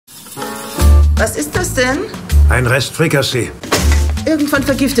Was ist das denn? Ein Rest Frikassee. Irgendwann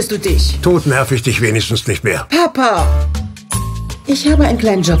vergiftest du dich. Tot nerv ich dich wenigstens nicht mehr. Papa! Ich habe einen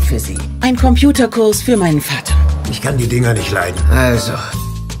kleinen Job für Sie. Ein Computerkurs für meinen Vater. Ich kann die Dinger nicht leiden. Also,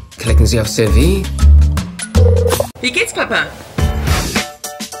 klicken Sie auf CV. Wie geht's, Papa?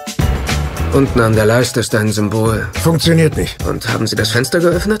 Unten an der Leiste ist ein Symbol. Funktioniert nicht. Und haben Sie das Fenster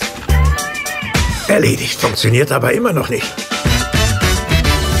geöffnet? Erledigt. Funktioniert aber immer noch nicht.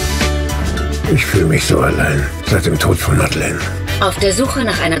 Ich fühle mich so allein seit dem Tod von Madeleine. Auf der Suche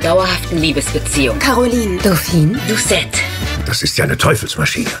nach einer dauerhaften Liebesbeziehung. Caroline. Dauphine. Lucette. Das ist ja eine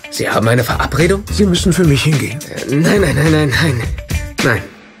Teufelsmaschine. Sie haben eine Verabredung? Sie müssen für mich hingehen. Nein. Nein.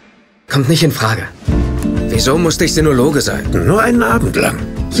 Kommt nicht in Frage. Wieso musste ich Sinologe sein? Nur einen Abend lang.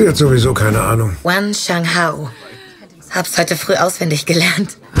 Sie hat sowieso keine Ahnung. Wan Shanghao. Hab's heute früh auswendig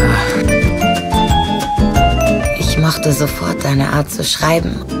gelernt. Ich mochte sofort deine Art zu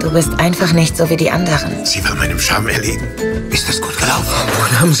schreiben. Du bist einfach nicht so wie die anderen. Sie war meinem Charme erlegen. Ist das gut gelaufen?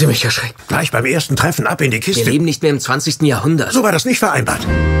 Woran haben Sie mich erschreckt? Gleich beim ersten Treffen ab in die Kiste. Wir leben nicht mehr im 20. Jahrhundert. So war das nicht vereinbart.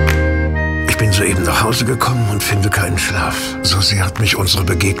 Ich bin soeben nach Hause gekommen und finde keinen Schlaf. So sehr hat mich unsere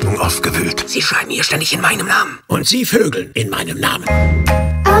Begegnung aufgewühlt. Sie schreiben hier ständig in meinem Namen. Und Sie vögeln in meinem Namen.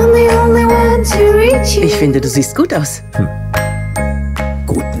 Ich finde, du siehst gut aus.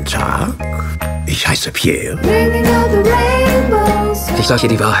 Guten Tag. Ich heiße Pierre. Ich sage ihr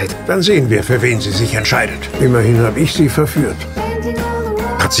die Wahrheit. Dann sehen wir, für wen sie sich entscheidet. Immerhin habe ich sie verführt.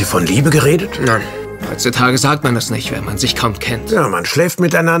 Hat sie von Liebe geredet? Nein. Heutzutage sagt man das nicht, wenn man sich kaum kennt. Ja, man schläft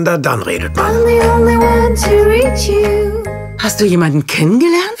miteinander, dann redet man. Hast du jemanden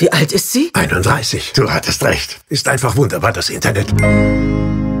kennengelernt? Wie alt ist sie? 31. Du hattest recht. Ist einfach wunderbar, das Internet.